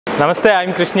Namaste, I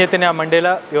am Krishna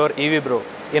Mandela, your EV bro.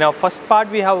 In our first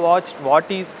part, we have watched what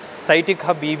is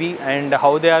SYTIQHUB EV and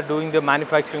how they are doing the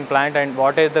manufacturing plant and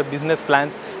what are the business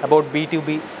plans about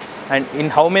B2B and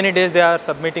in how many days they are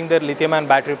submitting their lithium and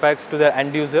battery packs to the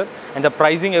end user and the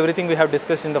pricing, everything we have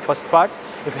discussed in the first part.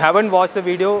 If you haven't watched the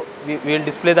video, we will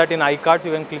display that in iCards,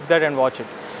 you can click that and watch it.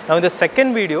 Now in the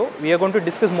second video, we are going to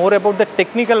discuss more about the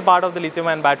technical part of the lithium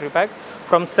and battery pack.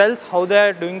 From cells, how they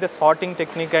are doing the sorting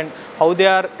technique and how they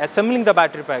are assembling the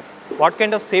battery packs, what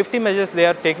kind of safety measures they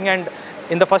are taking, and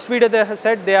in the first video they have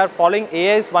said they are following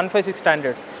AIS 156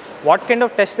 standards. What kind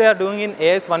of tests they are doing in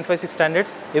AIS 156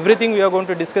 standards, everything we are going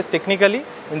to discuss technically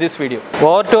in this video.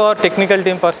 Over to our technical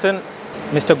team person,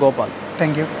 Mr. Gopal.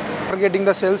 Thank you. For getting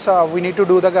the cells, we need to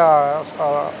do the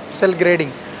cell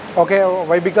grading. Okay,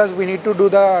 why? Because we need to do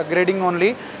the grading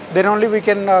only, then only we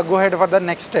can go ahead for the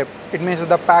next step. It means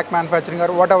the pack manufacturing or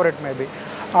whatever it may be.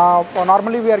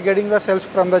 Normally we are getting the cells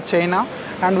from the China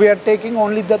and we are taking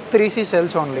only the 3C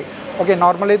cells only. Okay,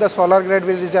 normally the solar grade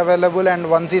is available and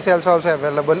 1C cells also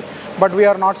available, but we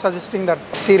are not suggesting that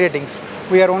C ratings.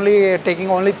 We are only taking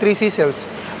only 3C cells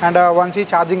and 1C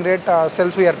charging rate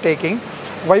cells we are taking.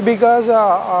 Why? Because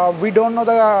we don't know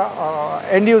the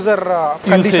end user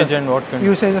conditions,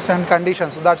 usages and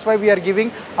conditions. That's why we are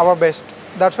giving our best.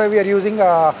 That's why we are using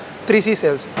 3C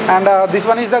cells. And this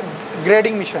one is the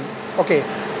grading mission. Okay.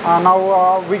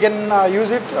 Now we can use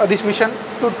it this mission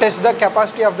to test the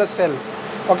capacity of the cell.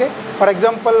 Okay. For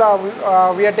example,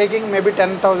 we are taking maybe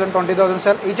 10,000, 20,000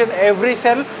 cell. Each and every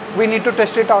cell we need to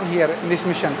test it on here in this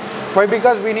mission. Why?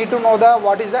 Because we need to know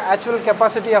what is the actual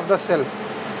capacity of the cell.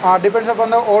 Depends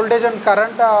upon the voltage and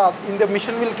current, in the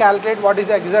machine will calculate what is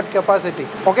the exact capacity.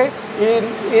 Okay,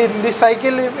 in this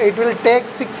cycle it will take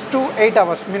 6 to 8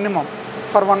 hours minimum.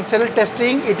 For one cell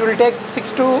testing it will take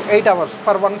 6 to 8 hours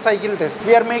for one cycle test.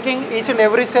 We are making each and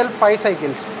every cell 5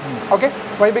 cycles. Okay,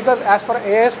 why? Because as per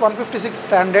AIS 156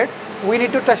 standard we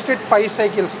need to test it 5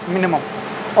 cycles minimum.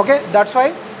 Okay, that's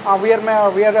why we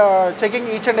are checking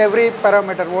each and every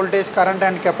parameter, voltage, current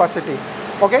and capacity.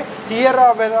 Okay, here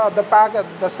when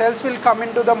the cells will come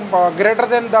into the greater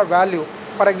than the value.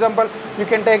 For example, you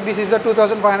can take this is a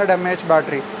 2500 mAh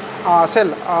battery cell.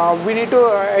 We need to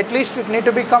at least it need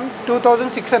to become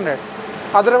 2600.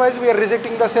 Otherwise, we are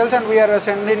rejecting the cells and we are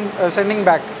sending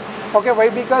back. Okay, why?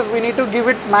 Because we need to give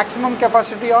it maximum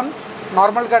capacity on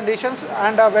normal conditions,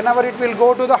 and whenever it will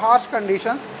go to the harsh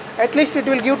conditions, at least it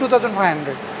will give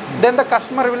 2500. Then the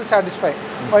customer will satisfy.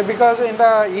 Why? Because in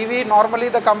the EV normally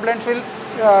the complaint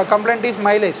is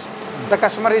mileage. The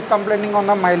customer is complaining on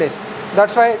the mileage.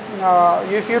 That's why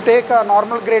if you take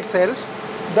normal grade cells,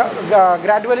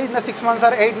 gradually in the 6 months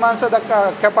or 8 months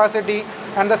the capacity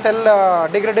and the cell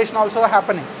degradation also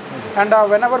happening. And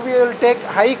whenever we will take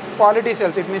high quality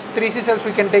cells, it means 3C cells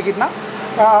we can take it now,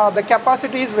 the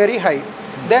capacity is very high.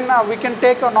 Then we can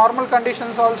take normal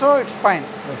conditions also, it's fine.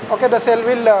 Okay, the cell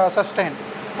will sustain.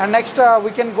 And next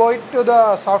we can go to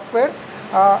the software.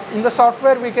 In the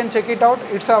software we can check it out.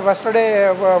 It's yesterday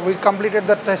we completed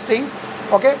the testing.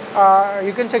 Okay,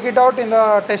 you can check it out in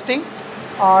the testing.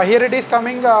 Here it is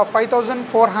coming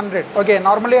 5400. Okay,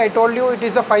 normally I told you it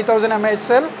is the 5000 mAh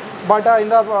cell, but in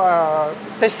the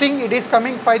testing it is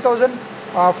coming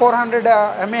 5400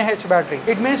 mAh battery.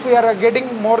 It means we are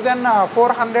getting more than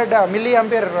 400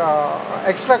 milliampere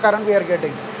extra current we are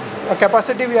getting,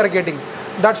 capacity we are getting.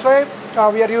 That's why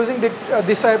we are using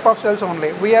this type of cells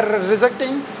only. We are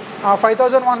rejecting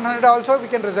 5100 also we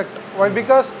can reject. Why?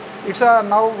 Because it's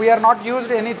now we are not used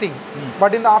anything.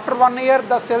 But in the after 1 year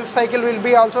the cell cycle will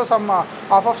be also some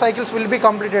half of cycles will be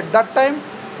completed. That time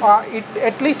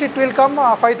at least it will come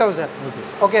 5000.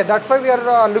 Okay, that's why we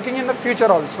are looking in the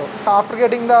future also. After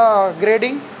getting the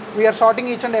grading, we are sorting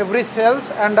each and every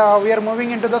cells and we are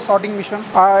moving into the sorting mission.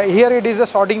 Here it is the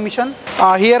sorting mission.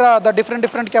 Here the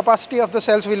different capacity of the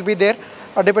cells will be there.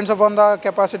 Depends upon the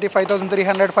capacity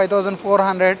 5300,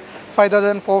 5400,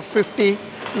 5450.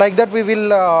 Like that we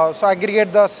will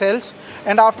aggregate the cells,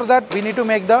 and after that we need to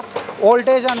make the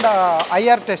voltage and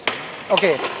IR test.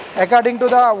 Okay, according to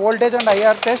the voltage and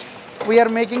IR test we are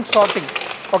making sorting.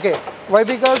 Okay, why?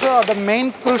 Because the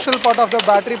main crucial part of the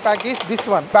battery pack is this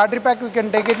one. Battery pack we can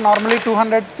take it normally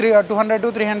 200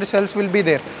 to 300 cells will be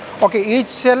there. Okay, each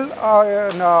cell,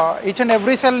 each and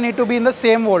every cell need to be in the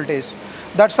same voltage.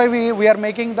 That's why we are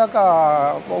making the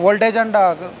voltage and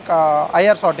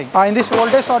IR sorting. In this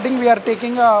voltage sorting we are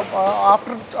taking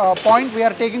after point we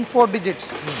are taking 4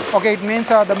 digits. Okay, it means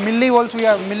the millivolts, we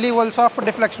have millivolts of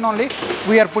deflection only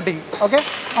we are putting. Okay,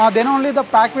 then only the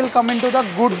pack will come into the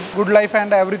good life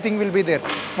and everything will be there.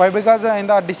 Why? Because in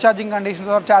the discharging conditions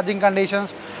or charging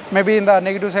conditions, maybe in the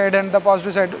negative side and the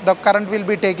positive side, the current will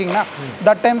be taking.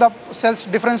 That time the cells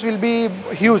difference will be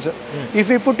huge. If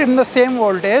we put in the same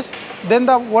voltage, then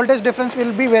the voltage difference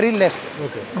will be very less.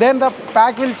 Then the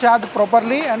pack will charge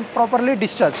properly and properly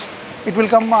discharge. It will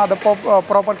come the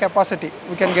proper capacity.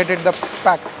 We can get it the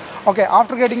pack. Okay,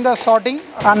 after getting the sorting,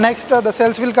 next the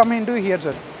cells will come into here,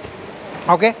 sir.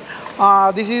 Okay,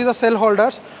 this is the cell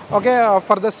holders. Okay,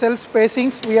 for the cell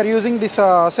spacings, we are using this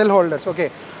cell holders. Okay,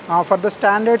 for the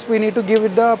standards, we need to give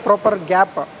it the proper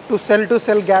gap to cell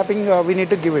gapping. We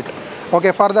need to give it.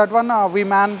 Okay, for that one,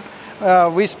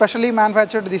 we specially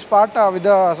manufactured this part with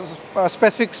the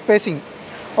specific spacing.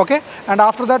 Okay, and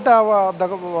after that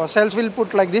the cells will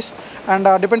put like this, and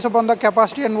depends upon the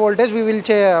capacity and voltage, we will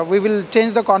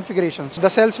change the configurations. The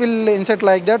cells will insert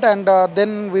like that, and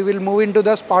then we will move into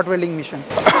the spot welding machine.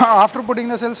 After putting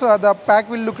the cells, the pack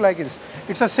will look like this.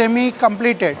 It's a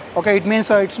semi-completed. Okay, it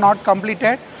means it's not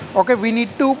completed. Okay, we need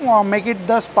to make it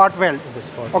the spot weld.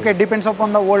 Okay, depends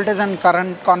upon the voltage and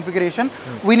current configuration.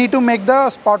 We need to make the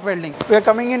spot welding. We are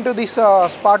coming into this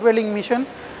spot welding machine.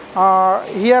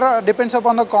 Here depends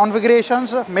upon the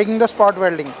configurations making the spot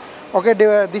welding. Okay,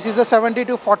 this is a 70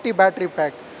 to 40 battery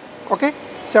pack. Okay,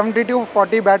 70 to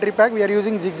 40 battery pack. We are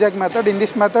using zigzag method. In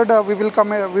this method, we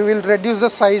will reduce the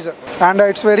size, and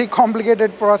it's very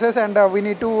complicated process, and we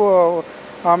need to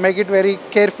make it very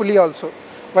carefully also.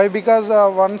 Why? Because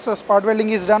once spot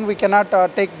welding is done, we cannot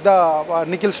take the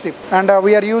nickel strip, and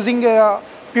we are using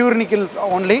pure nickel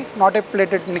only, not a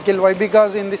plated nickel. Why?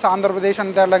 Because in this Andhra Pradesh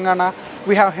and Telangana,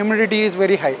 we have humidity is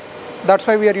very high. That's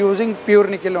why we are using pure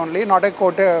nickel only, not a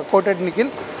coated nickel.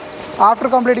 After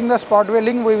completing the spot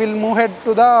welding, we will move ahead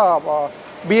to the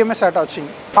BMS attaching.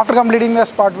 After completing the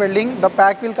spot welding, the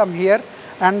pack will come here,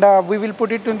 and we will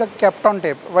put it in the Kapton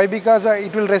tape. Why? Because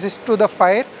it will resist to the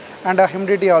fire and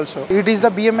humidity also. It is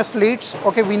the BMS leads.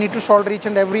 Okay, we need to solder each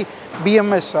and every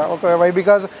BMS. Okay, why?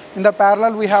 Because in the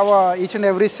parallel we have each and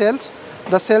every cells.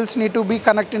 The cells need to be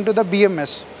connected to the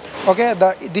BMS. Okay,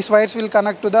 these wires will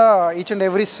connect to the each and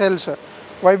every cells.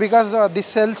 Why? Because this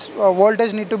cells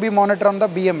voltage need to be monitored on the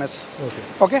BMS.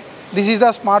 Okay, this is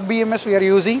the smart BMS we are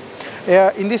using.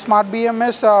 In this smart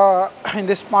BMS,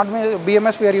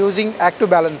 we are using active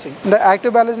balancing. The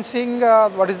active balancing,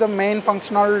 what is the main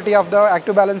functionality of the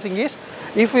active balancing is,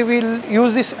 if we will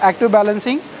use this active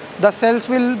balancing, the cells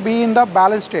will be in the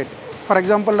balanced state. For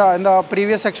example, in the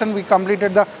previous section, we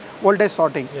completed the voltage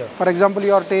sorting. For example,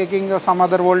 you are taking some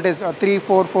other voltage,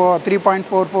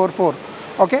 3.444.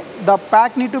 Okay, the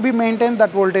pack need to be maintained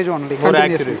that voltage only,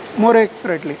 more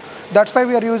accurately. That's why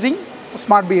we are using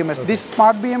smart BMS. This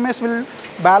smart BMS will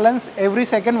balance every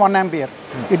second 1 ampere.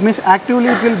 It means actively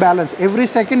it will balance. Every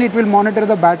second it will monitor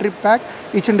the battery pack,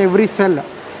 each and every cell,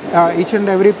 each and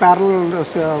every parallel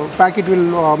pack it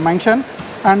will mention,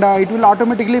 and it will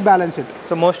automatically balance it.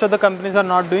 So most of the companies are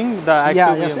not doing the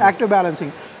active BMS. Active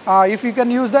balancing. If you can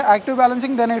use the active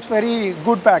balancing, then it's very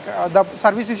good pack. The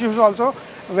service issues also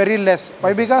very less.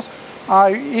 Why? Because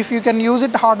if you can use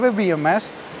it hardware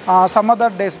BMS, some other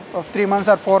days of 3 months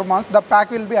or 4 months, the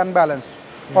pack will be unbalanced.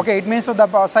 Okay, it means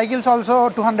the cycles also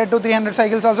 200 to 300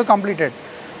 cycles also completed.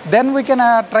 Then we can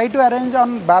try to arrange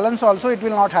on balance also, it will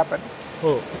not happen.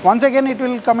 Once again it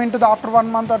will come into the after 1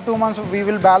 month or 2 months, we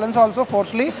will balance also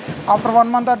forcefully. After 1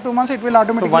 month or 2 months, it will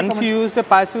automatically. So once you use the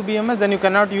passive BMS, then you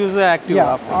cannot use the active.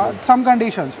 Yeah, some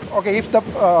conditions. Okay, if the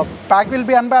pack will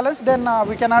be unbalanced, then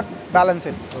we cannot balance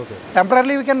it. Okay.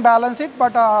 Temporarily we can balance it,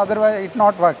 but otherwise it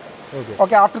not work.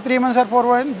 Okay, after 3 months or 4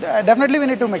 months, definitely we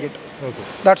need to make it.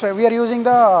 That's why we are using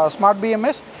the smart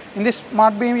BMS. In this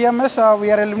smart BMS,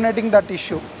 we are eliminating that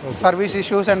issue, service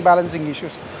issues and balancing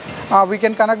issues. We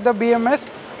can connect the BMS.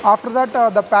 After that,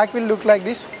 the pack will look like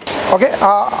this. Okay,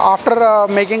 after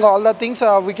making all the things,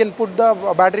 we can put the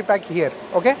battery pack here.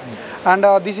 Okay, and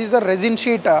this is the resin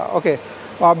sheet. Okay.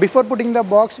 Before putting the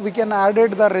box, we can add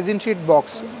the resin sheet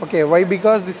box. Okay, why?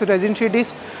 Because this resin sheet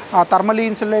is thermally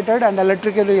insulated and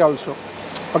electrically also.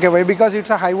 Okay, why? Because it's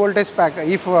a high voltage pack.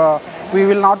 If we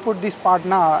will not put this part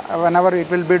now, whenever it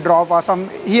will be drop or some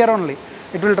here only,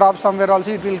 it will drop somewhere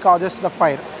also, it will causes the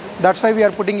fire. That's why we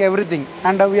are putting everything,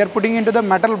 and we are putting into the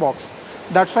metal box.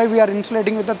 That's why we are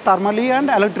insulating with the thermally and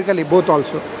electrically both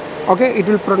also. Okay, it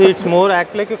will protect. It's more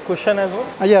act like a cushion as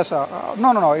well? Yes,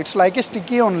 no, it's like a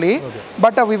sticky only,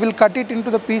 but we will cut it into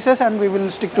the pieces and we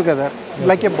will stick together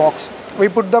like a box. We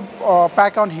put the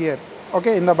pack on here.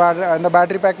 Okay, in the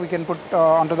battery pack we can put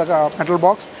onto the metal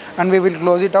box, and we will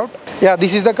close it out. Yeah,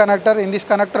 this is the connector. In this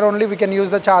connector only we can use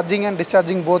the charging and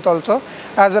discharging both also,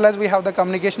 as well as we have the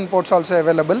communication ports also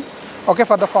available. Okay,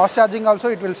 for the fast charging also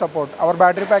it will support. Our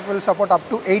battery pack will support up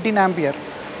to 18 ampere,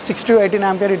 6 to 18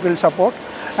 ampere it will support.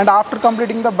 And after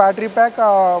completing the battery pack,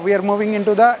 we are moving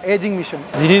into the aging mission.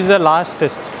 This is the last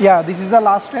test. Yeah, this is the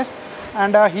last test.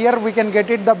 And here we can get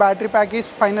it, the battery pack is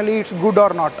finally it's good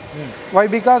or not. Why?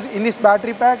 Because in this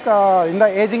battery pack, in the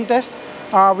aging test,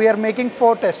 we are making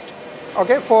 4 tests.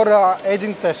 Okay, 4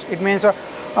 aging tests. It means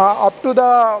up to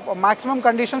the maximum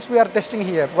conditions we are testing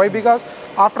here. Why? Because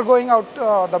after going out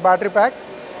the battery pack,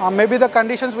 maybe the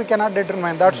conditions we cannot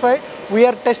determine. That's why we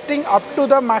are testing up to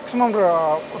the maximum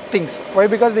things. Why?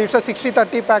 Because it's a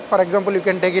 60-30 pack, for example, you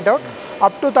can take it out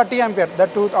up to 30 ampere.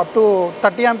 Up to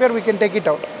 30 ampere we can take it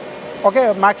out.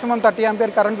 Okay, maximum 30 ampere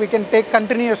current we can take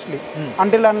continuously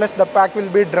until unless the pack will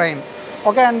be drained.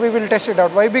 Okay, and we will test it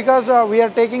out. Why? Because we are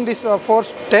taking this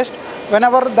force test.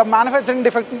 Whenever the manufacturing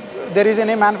defect, there is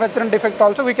any manufacturing defect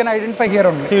also, we can identify here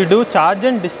only. So you do charge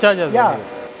and discharge as well? Yeah.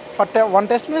 For one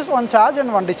test means 1 charge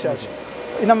and 1 discharge.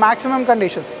 In the maximum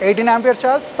conditions, 18 ampere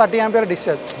charge, 30 ampere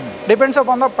discharge. Depends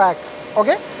upon the pack.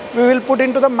 Okay, we will put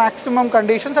into the maximum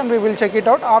conditions and we will check it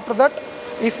out. After that,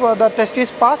 if the test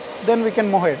is passed, then we can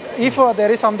move ahead. If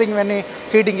there is something, any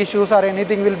heating issues or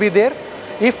anything will be there.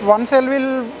 If one cell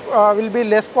will be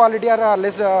less quality or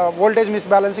less voltage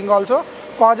misbalancing also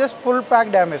causes full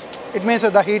pack damage. It means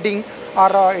the heating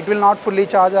or it will not fully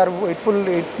charge or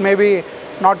it may be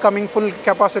not coming full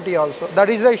capacity also. That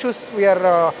is the issues we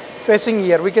are facing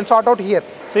here. We can sort out here.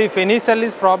 So if any cell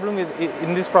is problem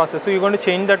in this process, so you're going to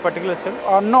change that particular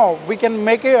cell? No, we can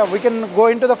make it. We can go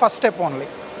into the first step only.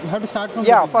 You have to start from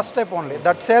first step only.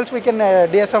 That cells we can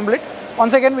deassemble it.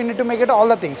 Once again, we need to make it all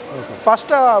the things. Okay. First,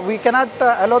 we cannot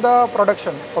allow the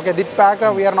production. Okay, this pack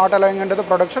we are not allowing into the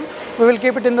production. We will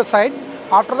keep it in the side.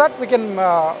 After that, we can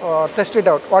test it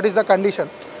out. What is the condition?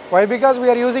 Why? Because we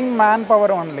are using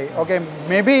manpower only. Okay,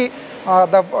 maybe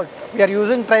we are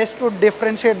using trays to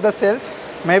differentiate the cells.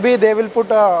 Maybe they will put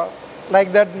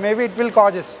like that. Maybe it will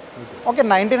causes. Okay,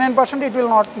 99% it will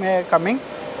not coming.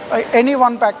 Any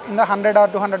one pack in the 100 or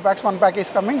 200 packs, one pack is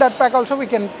coming. That pack also we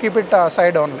can keep it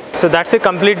side only. So that's the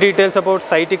complete details about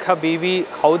SYTIQHUB EV,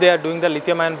 how they are doing the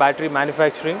lithium-ion battery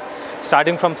manufacturing,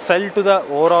 starting from cell to the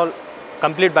overall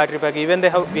complete battery pack. Even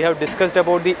we have discussed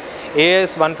about the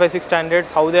AS 156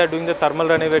 standards, how they are doing the thermal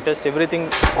runaway test. Everything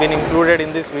been included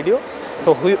in this video.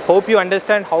 So we hope you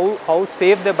understand how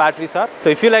safe the batteries are. So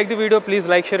if you like the video, please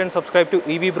like, share and subscribe to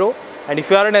EV Bro. And if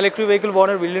you are an electric vehicle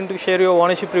owner willing to share your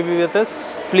ownership review with us,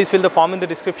 please fill the form in the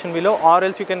description below, or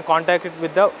else you can contact it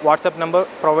with the WhatsApp number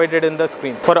provided in the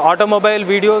screen. For automobile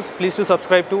videos, please do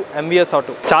subscribe to MVS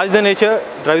Auto. Charge the nature,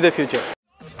 drive the future.